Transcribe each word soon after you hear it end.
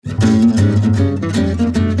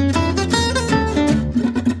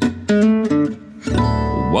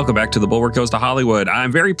back to the Bulwark Goes to Hollywood.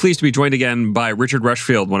 I'm very pleased to be joined again by Richard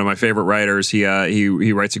Rushfield, one of my favorite writers. He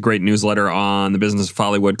writes a great newsletter on the business of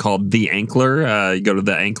Hollywood called The Ankler. You go to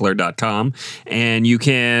theankler.com and you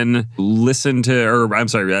can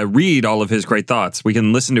read all of his great thoughts. We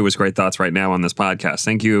can listen to his great thoughts right now on this podcast.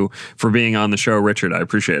 Thank you for being on the show, Richard. I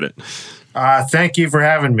appreciate it. Thank you for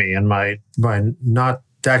having me and my not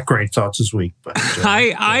that great thoughts this week. But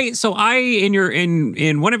in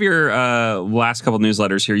one of your last couple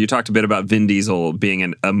newsletters here, you talked a bit about Vin Diesel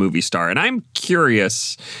being a movie star, and I'm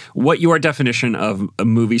curious what your definition of a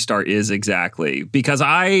movie star is exactly. Because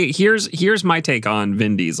here's my take on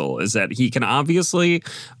Vin Diesel is that he can obviously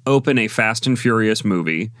open a Fast and Furious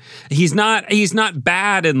movie. He's not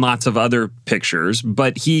bad in lots of other pictures,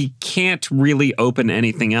 but he can't really open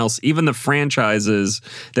anything else. Even the franchises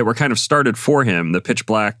that were kind of started for him, the Pitch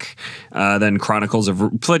Black, then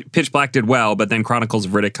Pitch Black did well, but then Chronicles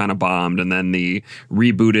of Riddick kind of bombed, and then the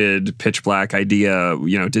rebooted Pitch Black idea,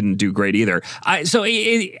 didn't do great either. I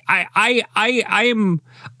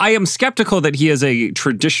am skeptical that he is a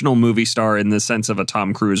traditional movie star in the sense of a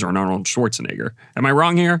Tom Cruise or an Arnold Schwarzenegger. Am I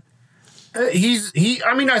wrong here? I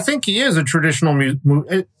think he is a traditional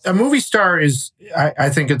a movie star is. I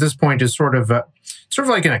think at this point is sort of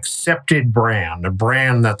like an accepted brand, a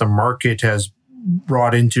brand that the market has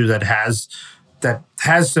brought into that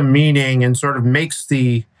has some meaning and sort of makes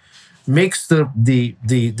the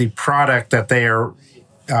product that they are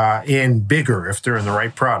in bigger if they're in the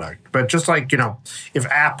right product. But just like, if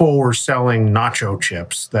Apple were selling nacho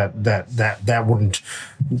chips, that wouldn't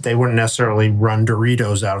necessarily run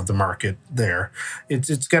Doritos out of the market there.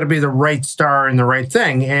 It's got to be the right star in the right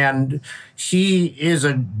thing. And he is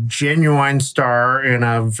a genuine star in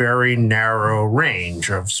a very narrow range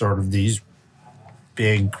of sort of these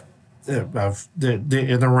big in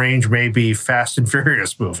the range may be Fast and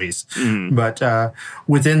Furious movies, but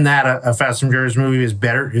within that, a Fast and Furious movie is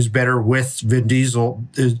better with Vin Diesel.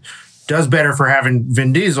 Does better for having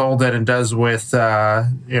Vin Diesel than it does with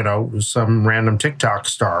some random TikTok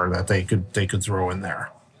star that they could throw in there.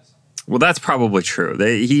 Well, that's probably true.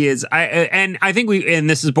 He is, I think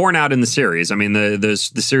this is borne out in the series. I mean, the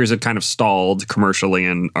series had kind of stalled commercially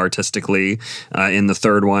and artistically. In the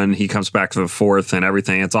third one, he comes back to the fourth, and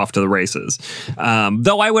everything. It's off to the races.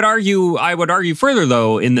 Though I would argue further,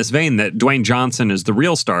 though, in this vein, that Dwayne Johnson is the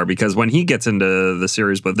real star, because when he gets into the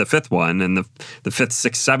series with the fifth one and the fifth,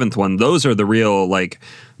 sixth, seventh one, those are the real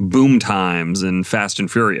boom times in Fast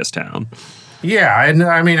and Furious town. Yeah, and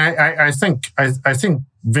I think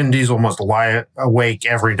Vin Diesel must lie awake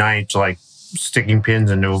every night, sticking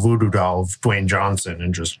pins into a voodoo doll of Dwayne Johnson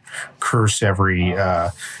and just curse every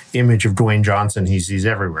image of Dwayne Johnson he sees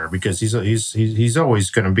everywhere, because he's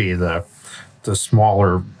always going to be the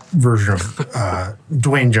smaller version of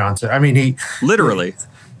Dwayne Johnson. I mean, he literally.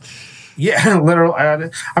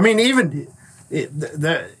 Literally. Even.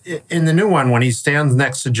 In the new one, when he stands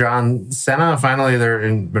next to John Cena, finally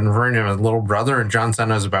been referring to him as little brother, and John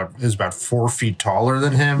Cena is about 4 feet taller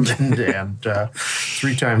than him, and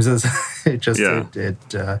 3 times as it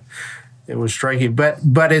was striking.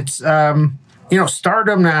 But it's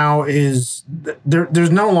stardom now is there's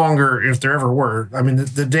no longer, if there ever were. I mean,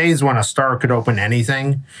 the days when a star could open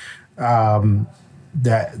anything.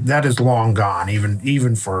 That is long gone,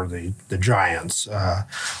 even for the giants.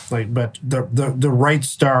 But the right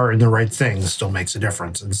star and the right thing still makes a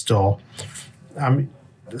difference, and still,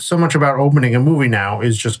 so much about opening a movie now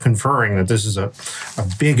is just conferring that this is a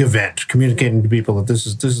big event, communicating to people that this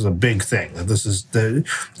is a big thing, that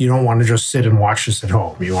you don't want to just sit and watch this at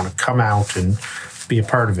home. You want to come out and be a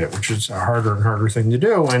part of it, which is a harder and harder thing to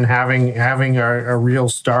do. And having a real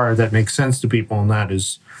star that makes sense to people, and that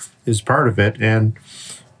is part of it. And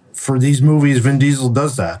for these movies, Vin Diesel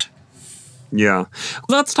does that. Yeah.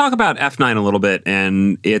 Let's talk about F9 a little bit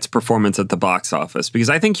and its performance at the box office, because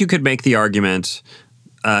I think you could make the argument.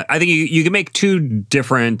 I think you can make two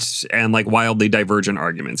different and wildly divergent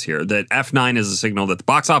arguments here. That F9 is a signal that the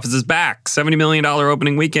box office is back. $70 million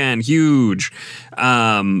opening weekend. Huge.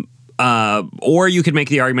 Or you could make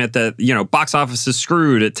the argument that, box office is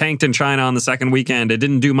screwed. It tanked in China on the second weekend. It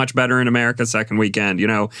didn't do much better in America second weekend.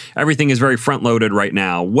 Everything is very front loaded right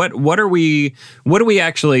now. What do we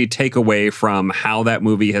actually take away from how that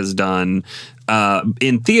movie has done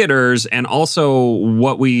in theaters, and also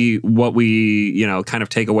what we kind of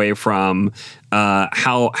take away from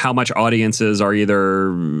how much audiences are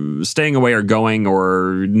either staying away or going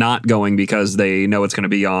or not going because they know it's going to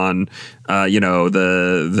be on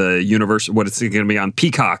the universe, what it's going to be on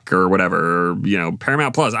Peacock or whatever, or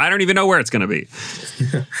Paramount Plus. I don't even know where it's going to be.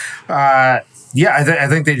 Yeah, I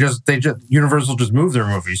think they just Universal just moved their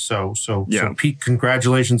movies. So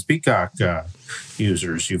congratulations, Peacock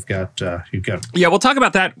users. You've got. Yeah, we'll talk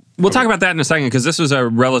about that. We'll talk about that in a second because this was a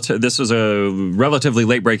relatively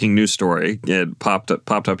late breaking news story. It popped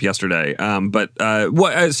up yesterday.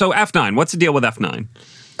 So F9. What's the deal with F9?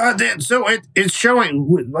 So it's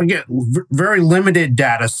showing, again, very limited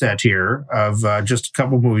data set here of just a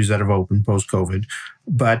couple movies that have opened post-COVID,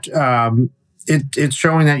 but it's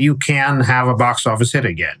showing that you can have a box office hit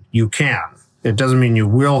again. You can. It doesn't mean you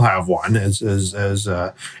will have one, as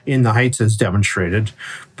In the Heights has demonstrated,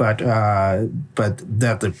 but that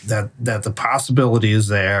the possibility is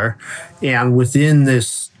there, and within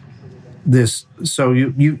this, so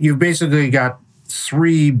you basically got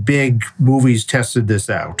 3 big movies tested this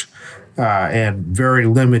out, and very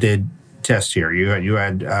limited test here. You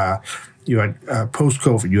had post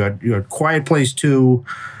COVID. You had Quiet Place 2,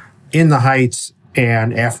 In the Heights,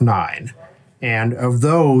 and F9. And of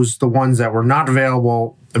those, the ones that were not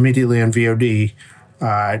available immediately on VOD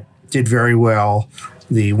did very well.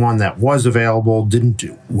 The one that was available didn't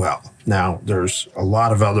do well. Now, there's a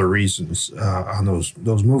lot of other reasons on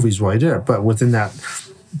those movies why I did it, but within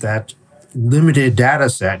that limited data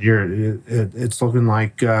set, it's looking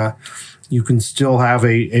like you can still have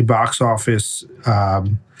a box office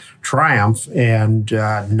triumph and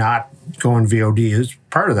not go in VOD as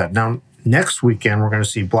part of that. Now, next weekend we're going to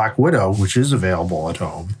see Black Widow, which is available at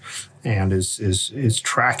home and is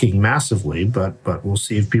tracking massively, but we'll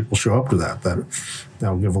see if people show up to that.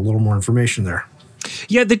 That'll give a little more information there.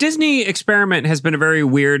 Yeah, the Disney experiment has been a very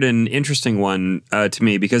weird and interesting one to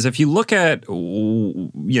me, because if you look at,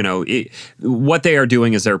 what they are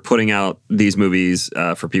doing is they're putting out these movies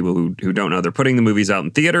for people who don't know. They're putting the movies out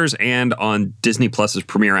in theaters and on Disney Plus's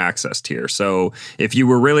Premier Access tier. So if you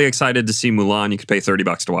were really excited to see Mulan, you could pay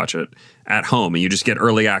 $30 to watch it at home, and you just get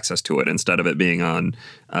early access to it instead of it being on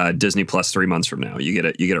Disney Plus 3 months from now. You get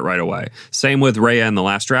it right away. Same with Raya and the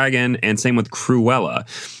Last Dragon, and same with Cruella.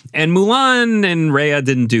 And Mulan and Raya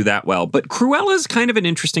didn't do that well, but Cruella's kind of an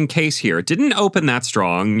interesting case here. It didn't open that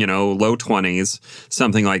strong, low 20s,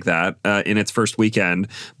 something like that, in its first weekend,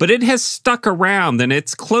 but it has stuck around, and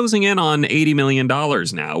it's closing in on $80 million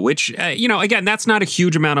now, which, again, that's not a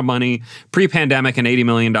huge amount of money. Pre-pandemic, an $80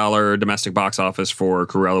 million domestic box office for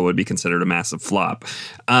Cruella would be considered a massive flop.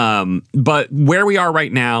 But where we are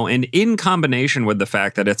right now, and in combination with the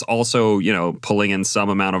fact that it's also, pulling in some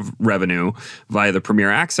amount of revenue via the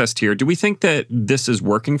Premier Access tier, do we think that this is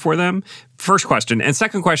working for them? First question. And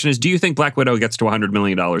second question is, do you think Black Widow gets to $100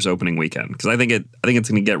 million opening weekend? Because I think it's going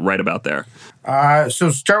to get right about there. So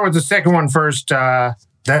start with the second one first.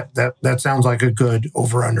 That sounds like a good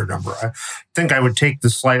over-under number. I think I would take the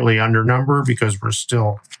slightly under number because we're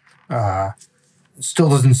still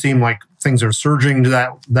doesn't seem like things are surging to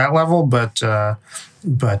that level, but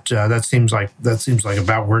that seems like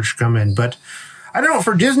about where it should come in. But I don't know,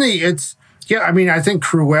 for Disney, I think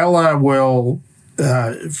Cruella will,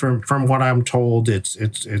 from what I'm told, it's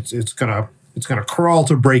gonna crawl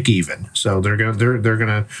to break even. So they're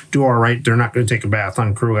gonna do all right. They're not gonna take a bath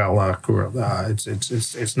on Cruella.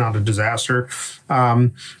 It's not a disaster.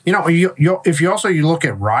 If you look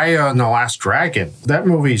at Raya and the Last Dragon, that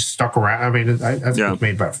movie stuck around. I mean, I think it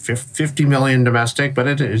made about $50 million domestic, but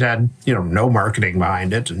it had no marketing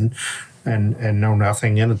behind it and no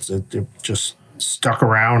nothing in it. It just stuck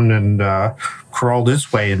around and crawled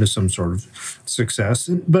its way into some sort of success.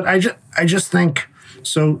 But I just think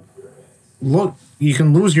so. Look, you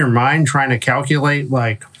can lose your mind trying to calculate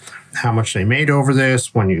like how much they made over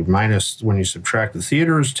this when you subtract the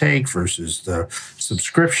theater's take versus the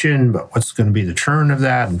subscription, but what's going to be the churn of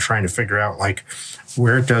that, and trying to figure out like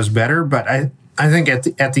where it does better. But I think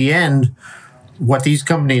at the end, what these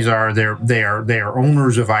companies are, they are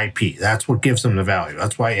owners of IP. That's what gives them the value.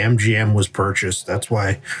 That's why MGM was purchased. That's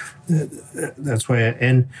why,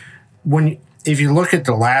 and if you look at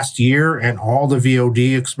the last year and all the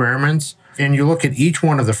VOD experiments, and you look at each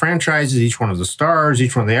one of the franchises, each one of the stars,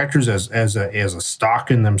 each one of the actors as a stock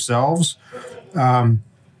in themselves,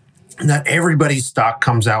 that everybody's stock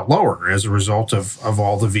comes out lower as a result of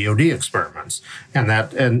all the VOD experiments, and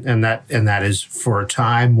that is for a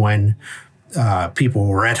time when people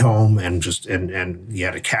were at home and you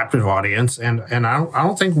had a captive audience, and I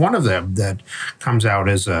don't think one of them that comes out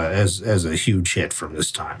as a huge hit from this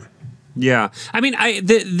time. Yeah, I mean,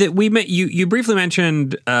 you briefly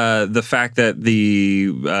mentioned the fact that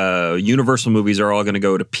the Universal movies are all going to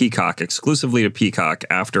go to Peacock, exclusively to Peacock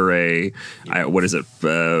after what is it,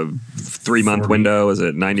 3-month window? Is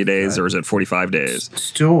it 90 days or is it 45 days?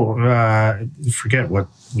 Still, forget what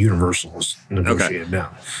Universal's negotiated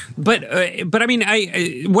now. But I mean,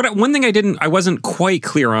 one thing I wasn't quite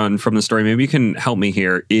clear on from the story. Maybe you can help me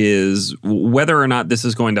here. Is whether or not this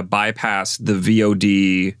is going to bypass the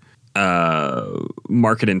VOD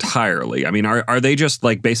market entirely. I mean, are they just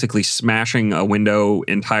like basically smashing a window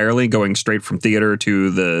entirely, going straight from theater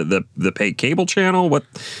to the paid cable channel? What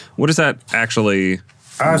does that actually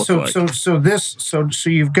look like? So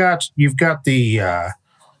you've got you've got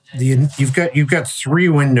 3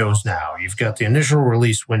 windows now. You've got the initial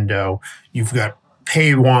release window, you've got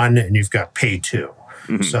pay 1, and you've got pay 2.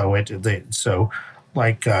 Mm-hmm. So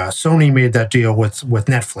Sony made that deal with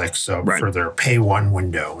Netflix for their pay 1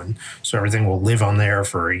 window, and so everything will live on there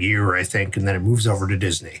for a year, I think, and then it moves over to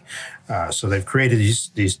Disney. So they've created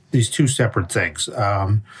these 2 separate things.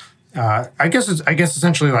 I guess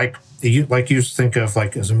essentially like you used to think of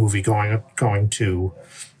like as a movie going to.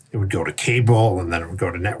 It would go to cable, and then it would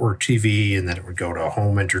go to network TV, and then it would go to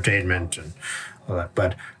home entertainment, and all that.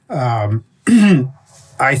 But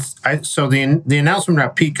so the announcement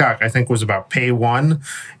about Peacock, I think, was about pay 1,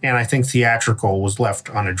 and I think theatrical was left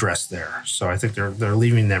unaddressed there. So I think they're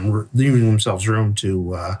leaving themselves room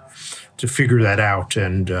to figure that out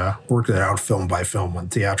and work that out film by film on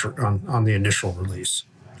the initial release.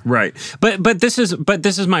 Right. But this is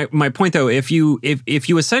my point though. If you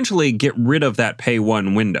essentially get rid of that pay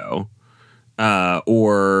 1 window,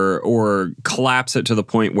 or collapse it to the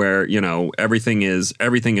point where, everything is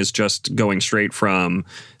just going straight from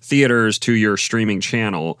theaters to your streaming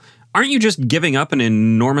channel, aren't you just giving up an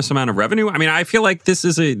enormous amount of revenue? I mean, I feel like this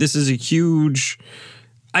is a huge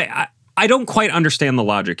I don't quite understand the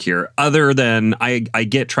logic here, other than I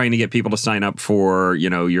get trying to get people to sign up for,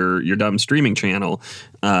 your dumb streaming channel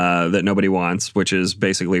that nobody wants, which is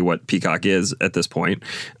basically what Peacock is at this point.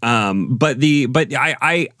 But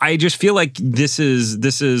I just feel like this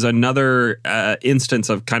is another instance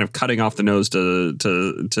of kind of cutting off the nose to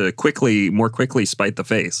more quickly spite the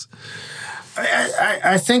face.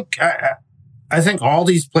 I think all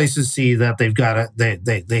these places see that they've got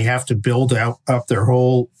they have to build up their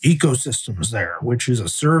whole ecosystems there, which is a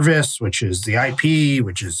service, which is the IP,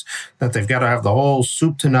 which is that they've got to have the whole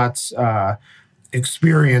soup to nuts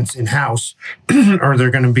experience in house, or they're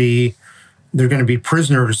going to be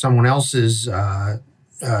prisoner to someone else's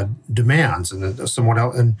demands and someone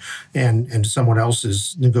else and someone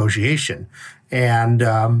else's negotiation, and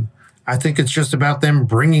I think it's just about them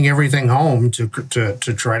bringing everything home to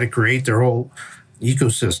try to create their whole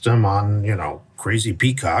ecosystem on crazy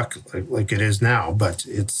Peacock like it is now. But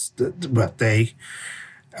if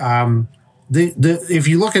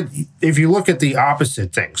you look at the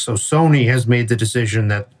opposite thing, so Sony has made the decision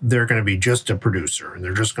that they're going to be just a producer and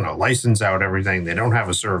they're just going to license out everything. They don't have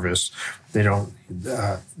a service. They don't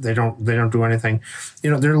do anything.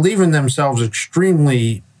 They're leaving themselves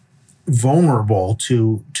extremely vulnerable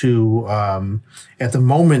to at the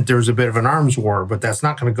moment there's a bit of an arms war, but that's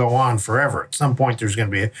not going to go on forever. At some point there's going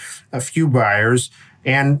to be a few buyers,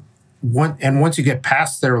 and once you get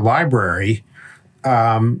past their library,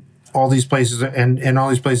 all these places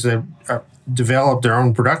that develop their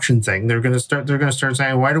own production thing, they're going to start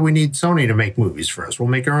saying, why do we need Sony to make movies for us? We'll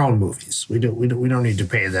make our own movies. We don't need to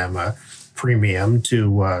pay them a premium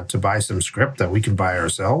to buy some script that we can buy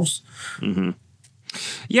ourselves. Mm-hmm.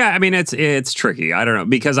 Yeah, I mean, it's tricky. I don't know,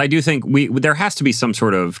 because I do think there has to be some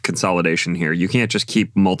sort of consolidation here. You can't just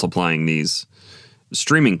keep multiplying these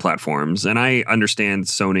streaming platforms, and I understand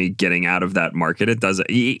Sony getting out of that market. It does,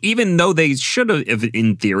 even though they should have,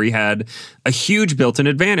 in theory, had a huge built-in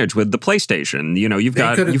advantage with the PlayStation. They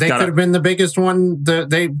could have been the biggest one.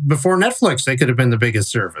 Before Netflix, they could have been the biggest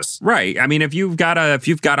service. Right. I mean, if you've got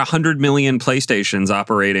 100 million PlayStations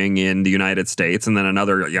operating in the United States, and then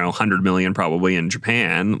another 100 million probably in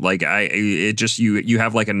Japan, you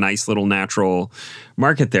have like a nice little natural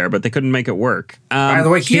market there, but they couldn't make it work. By the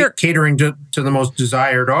way, catering to the most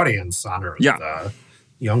desired audience on Earth. Yeah.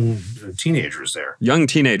 Young teenagers there. Young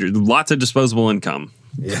teenagers, lots of disposable income.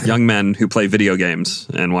 Yeah. Young men who play video games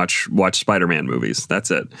and watch Spider-Man movies.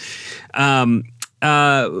 That's it. So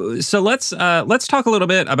let's talk a little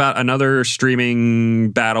bit about another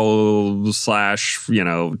streaming battle /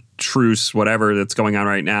 truce, whatever that's going on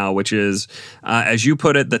right now, which is, as you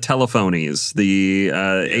put it, the telephonies, the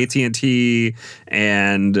AT&T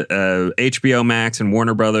and HBO Max and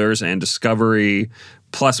Warner Brothers and Discovery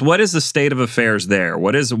Plus, what is the state of affairs there?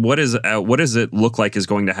 What does it look like is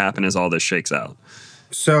going to happen as all this shakes out?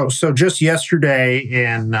 So just yesterday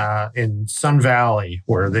in Sun Valley,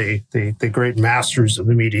 where the great masters of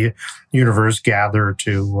the media universe gather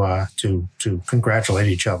to congratulate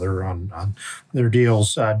each other on their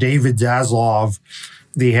deals, David Zaslav,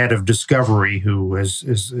 the head of Discovery, who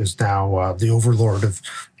is now the overlord of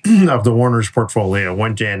the Warner's portfolio,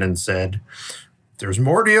 went in and said, "There's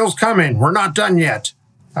more deals coming. We're not done yet."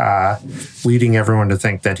 Leading everyone to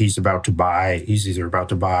think that he's either about to buy.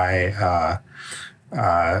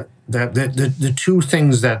 The two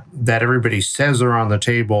things that everybody says are on the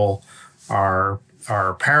table are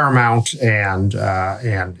Paramount and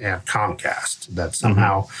Comcast. That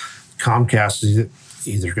somehow Comcast is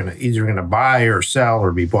either gonna buy or sell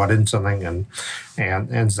or be bought in something, and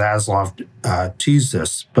Zaslav teased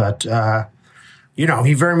this, but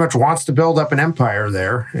he very much wants to build up an empire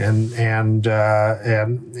there, and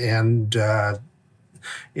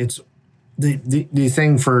it's the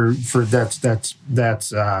thing for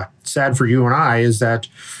that's sad for you and I is that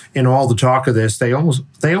in all the talk of this, they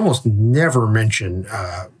almost never mention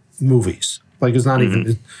movies. Like it's not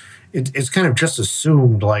even. It's kind of just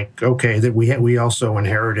assumed, like, okay, that we also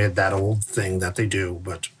inherited that old thing that they do,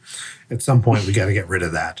 but at some point we got to get rid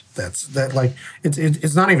of that.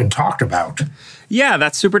 It's not even talked about. Yeah,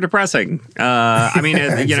 that's super depressing. I mean,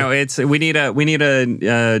 we need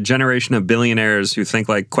a generation of billionaires who think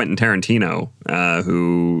like Quentin Tarantino,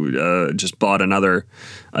 who just bought another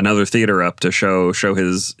theater up to show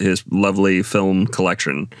his lovely film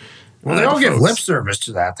collection. Well, they all give lip service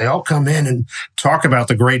to that. They all come in and talk about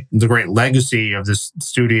the great legacy of this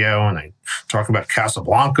studio, and they talk about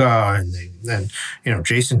Casablanca, and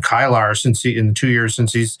Jason Kylar, in the 2 years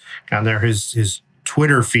since he's gone there, his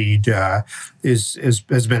Twitter feed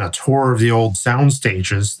has been a tour of the old sound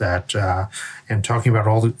stages and talking about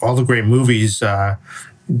all the great movies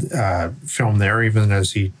filmed there, even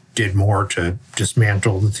as he did more to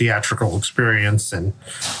dismantle the theatrical experience and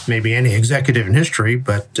maybe any executive in history.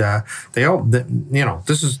 But they're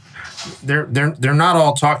not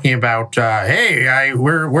all talking about hey,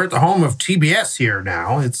 we're at the home of TBS here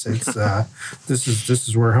now. It's this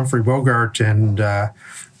is where Humphrey Bogart and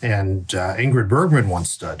Ingrid Bergman once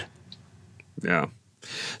stood. Yeah.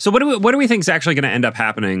 So what do we think is actually going to end up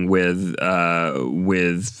happening with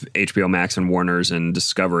HBO Max and Warner's and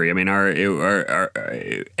Discovery? I mean,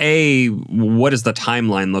 what does the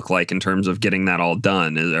timeline look like in terms of getting that all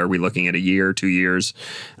done? Are we looking at a year, 2 years?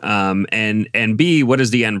 And B, what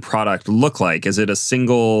does the end product look like? Is it a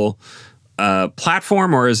single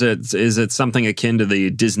platform, or is it something akin to the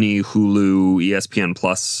Disney, Hulu, ESPN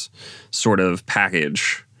Plus sort of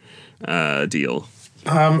package deal?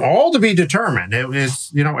 All to be determined.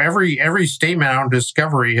 It's every statement on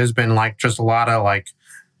Discovery has been like just a lot of like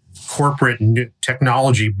corporate and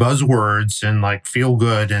technology buzzwords and like feel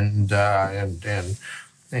good and a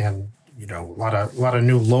lot of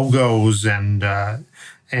new logos and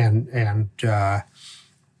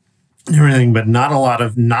everything, but not a lot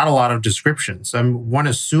of descriptions. One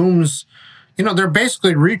assumes, they're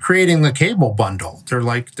basically recreating the cable bundle. They're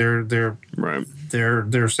right.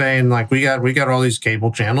 They're saying like we got all these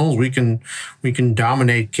cable channels. We can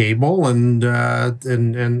dominate cable, and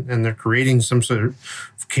they're creating some sort of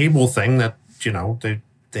cable thing that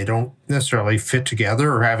they don't necessarily fit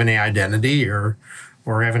together or have any identity or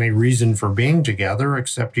have any reason for being together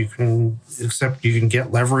except you can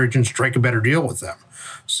get leverage and strike a better deal with them.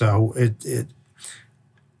 So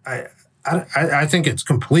I think it's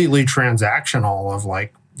completely transactional of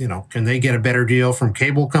like, can they get a better deal from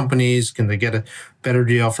cable companies? Can they get a better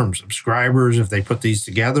deal from subscribers if they put these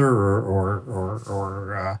together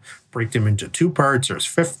or break them into 2 parts or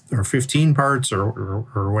 15 parts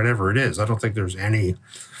or whatever it is? I don't think there's any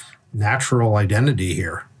natural identity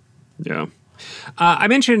here. Yeah. I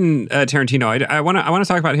mentioned Tarantino. I want to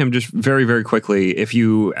talk about him just very, very quickly. If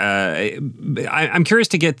you, I'm curious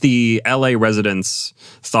to get the LA residents'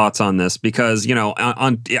 thoughts on this because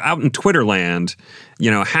out in Twitter land,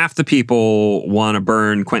 half the people want to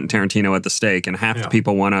burn Quentin Tarantino at the stake, and half the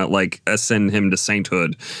people want to like ascend him to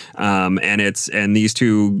sainthood. And these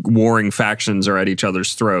two warring factions are at each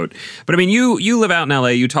other's throat. But I mean, you live out in LA.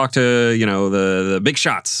 You talk to the big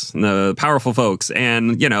shots, the powerful folks,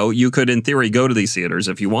 and you could in theory go to these theaters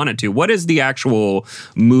if you wanted to. What is the actual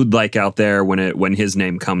mood like out there when his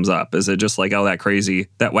name comes up? Is it just like, oh, that crazy,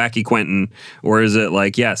 that wacky Quentin, or is it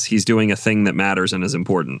like, yes, he's doing a thing that matters and is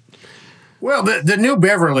important? Well, the New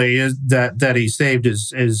Beverly is that he saved is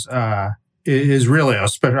really a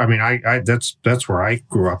special. I mean, I that's where I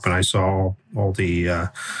grew up, and I saw all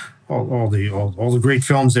all the great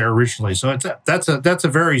films there originally. So that's a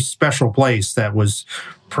very special place that was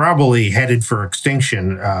probably headed for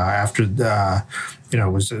extinction after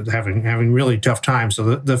was having really tough times.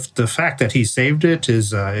 So the fact that he saved it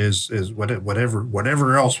is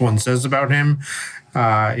whatever else one says about him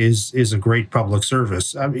is a great public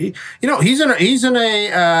service. I mean, he's in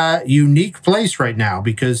a unique place right now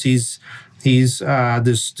because he's this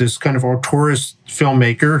kind of auteurist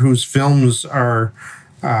filmmaker whose films are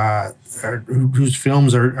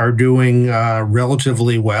doing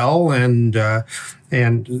relatively well, and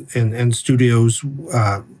studios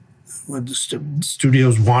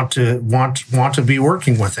want to be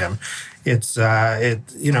working with him. He has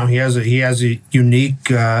a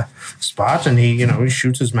unique spot, and he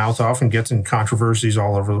shoots his mouth off and gets in controversies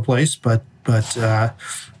all over the place. But for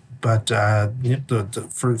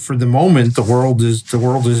the moment, the world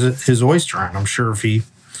is his oyster, and I'm sure if he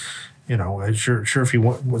if he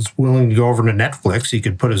was willing to go over to Netflix, he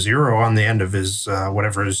could put a zero on the end of his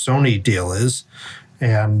whatever his Sony deal is,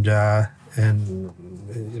 and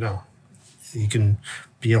he can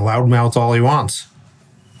be a loudmouth all he wants.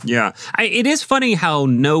 Yeah, it is funny how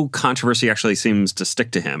no controversy actually seems to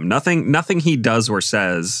stick to him. Nothing he does or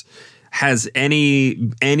says has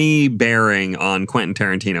any bearing on Quentin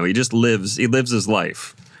Tarantino. He just lives his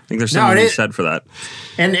life. I think there's something to be said for that.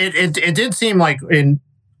 And it did seem like when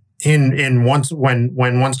Once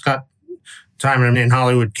Time in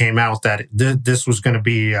Hollywood came out that this was going to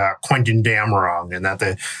be Quentin damn wrong, and that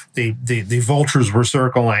the vultures were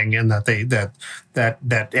circling, and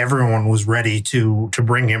that everyone was ready to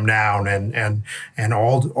bring him down, and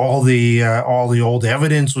all the old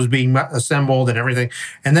evidence was being assembled and everything,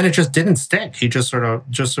 and then it just didn't stick. He just sort of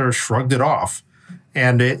shrugged it off,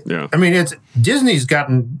 and I mean, Disney's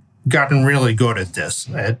gotten really good at this,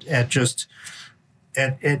 at just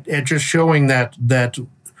showing that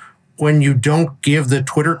when you don't give the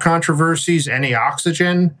Twitter controversies any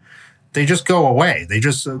oxygen, they just go away. They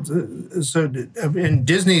just in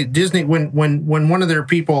Disney when one of their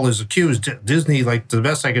people is accused, Disney, like the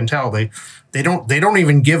best I can tell, they don't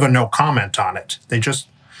even give a no comment on it. They just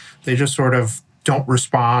sort of don't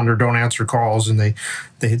respond or don't answer calls, and they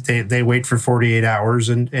wait for 48 hours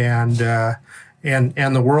and the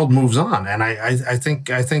world moves on. And I think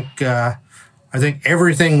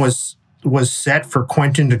everything was set for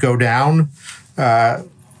Quentin to go down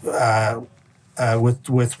with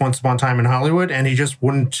Once Upon a Time in Hollywood, and he just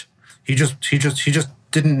wouldn't. He just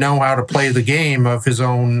didn't know how to play the game of his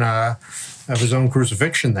own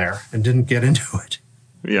crucifixion there, and didn't get into it.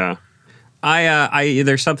 Yeah.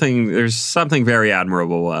 There's something very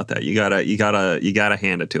admirable about that. You gotta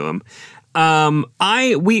hand it to him.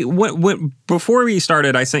 Before we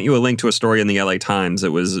started, I sent you a link to a story in the LA Times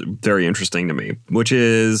that was very interesting to me, which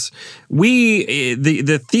is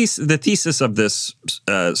the thesis of this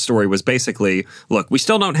story was basically, look, we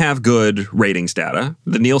still don't have good ratings data.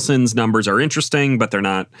 The Nielsen's numbers are interesting, but they're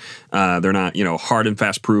not hard and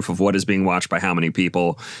fast proof of what is being watched by how many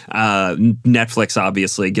people. Netflix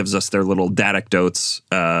obviously gives us their little datacdotes,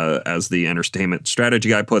 as the entertainment strategy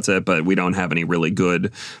guy puts it, but we don't have any really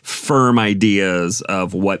good firm ideas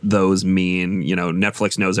of what those mean.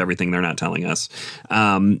 Netflix knows everything they're not telling us.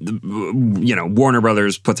 Warner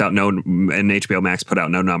Brothers puts out and HBO Max put out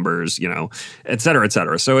no numbers, et cetera, et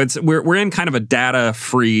cetera. So we're in kind of a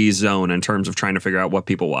data-free zone in terms of trying to figure out what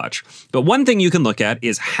people watch. But one thing you can look at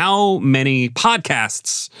is how many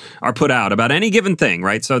podcasts are put out about any given thing,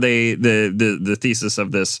 right? So the thesis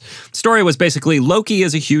of this story was basically Loki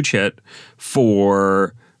is a huge hit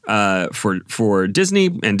for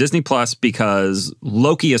Disney and Disney Plus because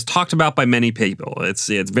Loki is talked about by many people. It's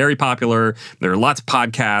very popular. There are lots of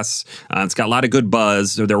podcasts. It's got a lot of good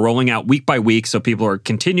buzz. So they're rolling out week by week, so people are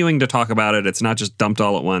continuing to talk about it. It's not just dumped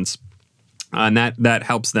all at once, and that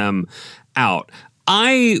helps them out.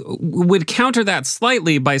 I would counter that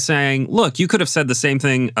slightly by saying, look, you could have said the same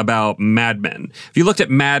thing about Mad Men. If you looked at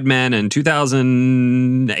Mad Men in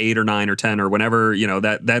 2008 or 9 or 10 or whenever,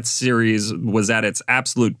 that series was at its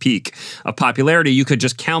absolute peak of popularity, you could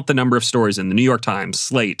just count the number of stories in the New York Times,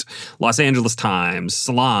 Slate, Los Angeles Times,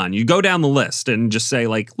 Salon. You go down the list and just say,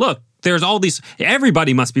 like, look, there's all these,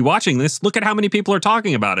 everybody must be watching this. Look at how many people are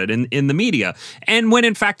talking about it in the media. And when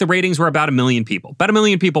in fact the ratings were about 1 million people. About 1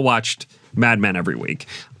 million people watched Mad Men every week.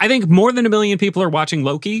 I think more than 1 million people are watching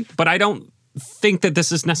Loki, but I don't think that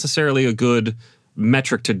this is necessarily a good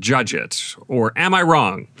metric to judge it. Or am I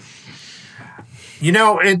wrong? In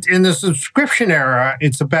the subscription era,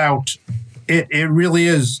 it's about, it really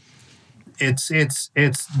is, it's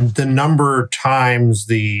the number times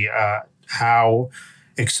how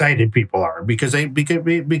excited people are because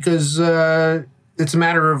it's a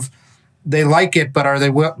matter of they like it, but are they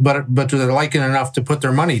but do they like it enough to put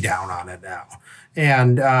their money down on it now?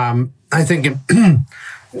 And I think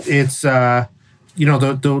it's those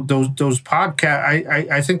podcasts.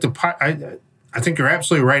 I think I think you're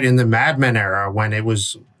absolutely right. In the Mad Men era, when it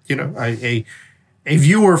was a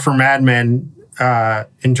viewer for Mad Men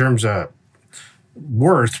in terms of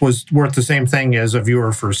worth was worth the same thing as a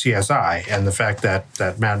viewer for CSI, and the fact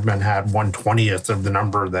that Mad Men had 1/20th of the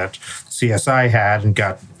number that CSI had and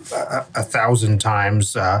got 1,000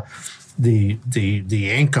 times the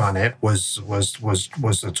ink on it was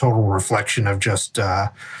a total reflection of just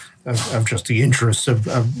the interests of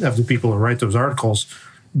the people who write those articles.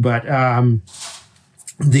 But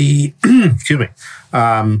excuse me,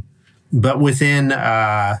 but within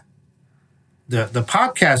the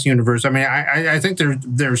podcast universe, I mean, I think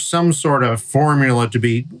there's some sort of formula to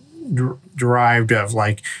be derived of,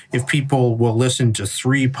 like, if people will listen to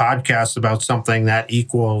 3 podcasts about something, that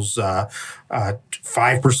equals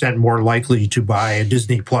 5% more likely to buy a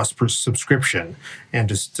Disney Plus subscription and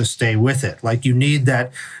to stay with it. Like, you need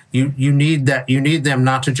that, you need them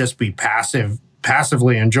not to just be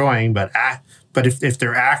passively enjoying, but if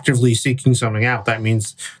they're actively seeking something out, that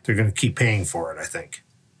means they're going to keep paying for it, I think.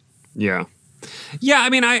 Yeah. Yeah,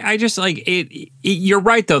 I mean, I just like it. You're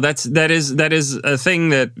right, though. That is a thing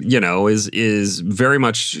that is very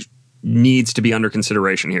much needs to be under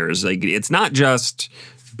consideration here. Is like, it's not just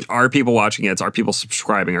are people watching it; it's are people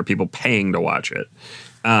subscribing? Are people paying to watch it?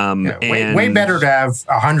 Way better to have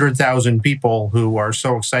 100,000 people who are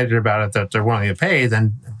so excited about it that they're willing to pay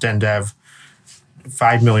than to have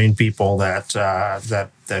 5 million people that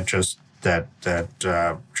just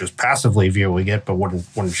just passively viewing it but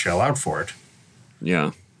wouldn't shell out for it.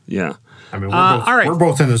 Yeah. Yeah. I mean, we're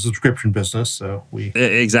both in the subscription business, so we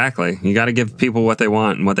exactly. You got to give people what they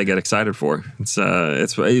want and what they get excited for. It's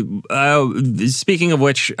speaking of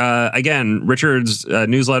which, again, Richard's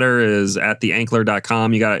newsletter is at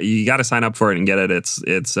theankler.com. You got to sign up for it and get it.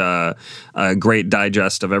 It's a great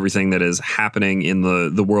digest of everything that is happening in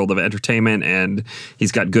the world of entertainment, and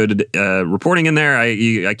he's got good reporting in there.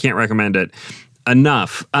 I can't recommend it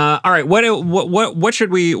enough. All right. What should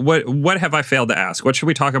we? What have I failed to ask? What should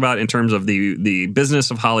we talk about in terms of the business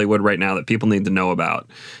of Hollywood right now that people need to know about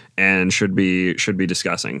and should be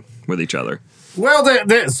discussing with each other? Well,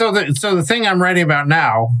 so the thing I'm writing about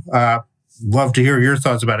now, love to hear your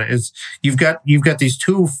thoughts about it. Is you've got these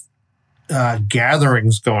 2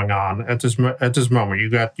 gatherings going on at this moment.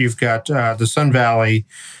 You've got the Sun Valley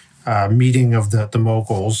meeting of the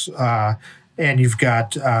moguls. And you've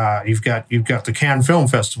got the Cannes Film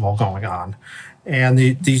Festival going on, and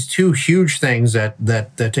these 2 huge things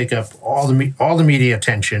that take up all the media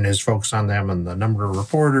attention is focused on them, and the number of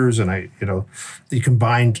reporters, and the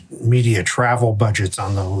combined media travel budgets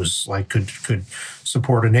on those could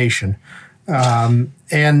support a nation. And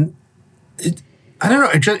I don't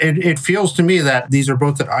know. It feels to me that these are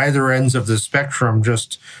both at either ends of the spectrum,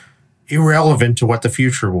 just irrelevant to what the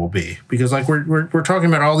future will be, because we're talking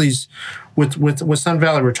about all these with Sun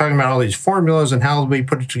Valley, we're talking about all these formulas and how we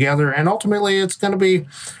put it together, and ultimately it's going to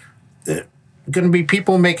be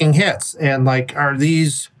people making hits, and are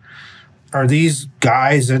these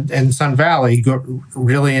guys in Sun Valley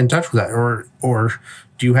really in touch with that, or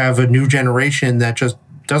do you have a new generation that just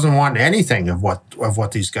doesn't want anything of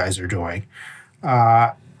what these guys are doing?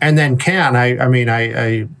 And then Cannes,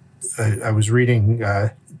 I was reading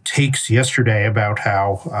takes yesterday about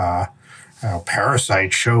how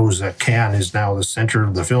Parasite shows that Cannes is now the center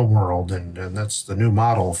of the film world, and that's the new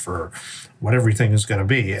model for what everything is going to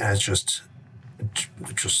be. And it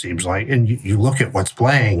just seems like, and you look at what's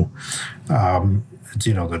playing, it's,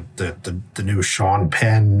 the new Sean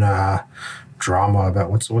Penn drama about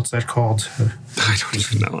what's that called? I don't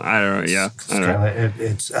even know. I don't know. Yeah, I don't know.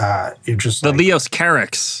 It's you're just the Leos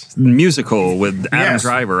Carax musical with Adam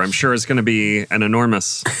Driver. I'm sure it's going to be an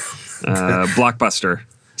enormous blockbuster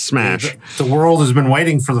smash. The world has been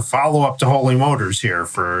waiting for the follow-up to Holy Motors here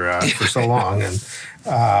for so long, and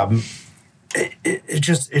it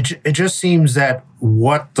just seems that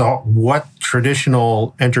what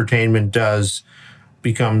traditional entertainment does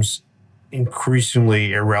becomes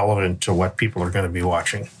increasingly irrelevant to what people are going to be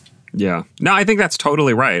watching. Yeah. No, I think that's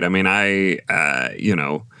totally right. I mean,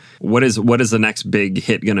 what is the next big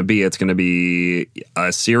hit going to be? It's going to be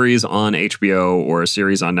a series on HBO or a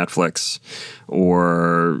series on Netflix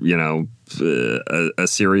or, a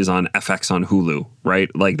series on FX on Hulu, right?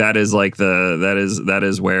 Like that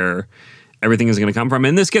is where everything is going to come from.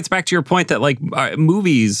 And this gets back to your point that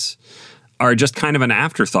movies are just kind of an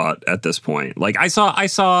afterthought at this point. Like I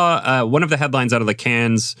saw one of the headlines out of the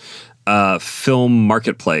Cannes film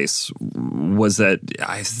marketplace was that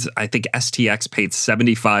I think STX paid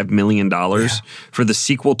 $75 million for the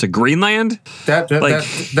sequel to Greenland.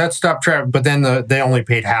 That stopped track, but then they only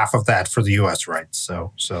paid half of that for the U.S. rights.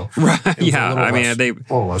 So right, yeah. I mean, they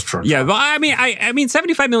yeah. Well, I mean,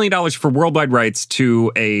 $75 million for worldwide rights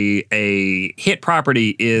to a hit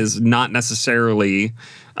property is not necessarily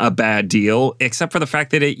a bad deal, except for the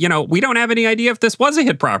fact that we don't have any idea if this was a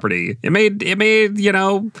hit property. It made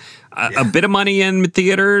a bit of money in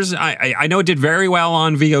theaters. I know it did very well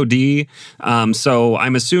on VOD. So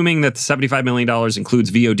I'm assuming that the $75 million includes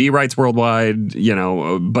VOD rights worldwide.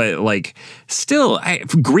 But like still,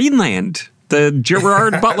 Greenland, the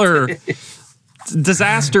Gerard Butler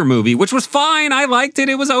disaster movie, which was fine. I liked it.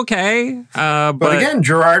 It was okay. But again,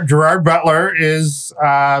 Gerard Butler is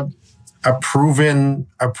a proven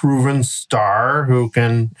star who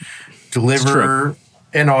can deliver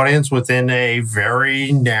an audience within a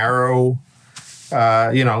very narrow,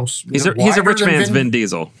 he's a rich man's Vin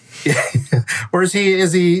Diesel. Or is he?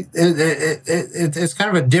 It's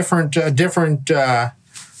kind of a different,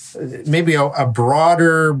 maybe a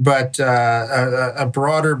broader but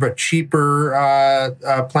cheaper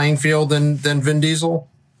playing field than Vin Diesel.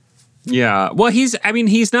 Yeah, well, he's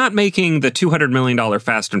not making the $200 million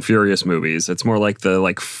Fast and Furious movies. It's more like the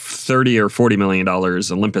 $30 or $40 million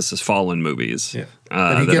Olympus Has Fallen movies. Yeah.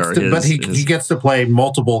 But he gets to play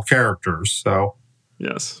multiple characters. So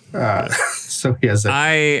yes. So he has.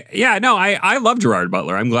 I love Gerard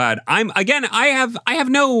Butler. I'm glad. I have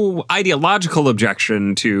no ideological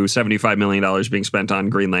objection to $75 million being spent on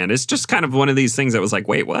Greenland. It's just kind of one of these things that was like,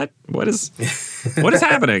 wait, what? What is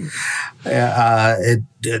happening?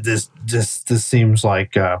 This seems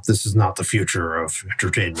like this is not the future of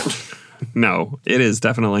entertainment. No, it is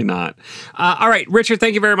definitely not. All right, Richard,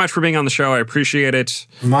 thank you very much for being on the show. I appreciate it.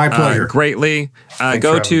 My pleasure. Greatly.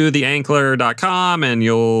 Go to theankler.com and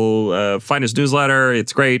you'll find his newsletter.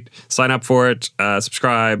 It's great. Sign up for it.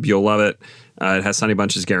 Subscribe. You'll love it. It has Sonny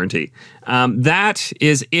Bunch's guarantee. That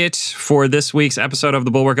is it for this week's episode of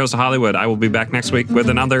The Bulwark Goes to Hollywood. I will be back next week with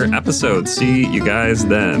another episode. See you guys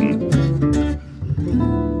then.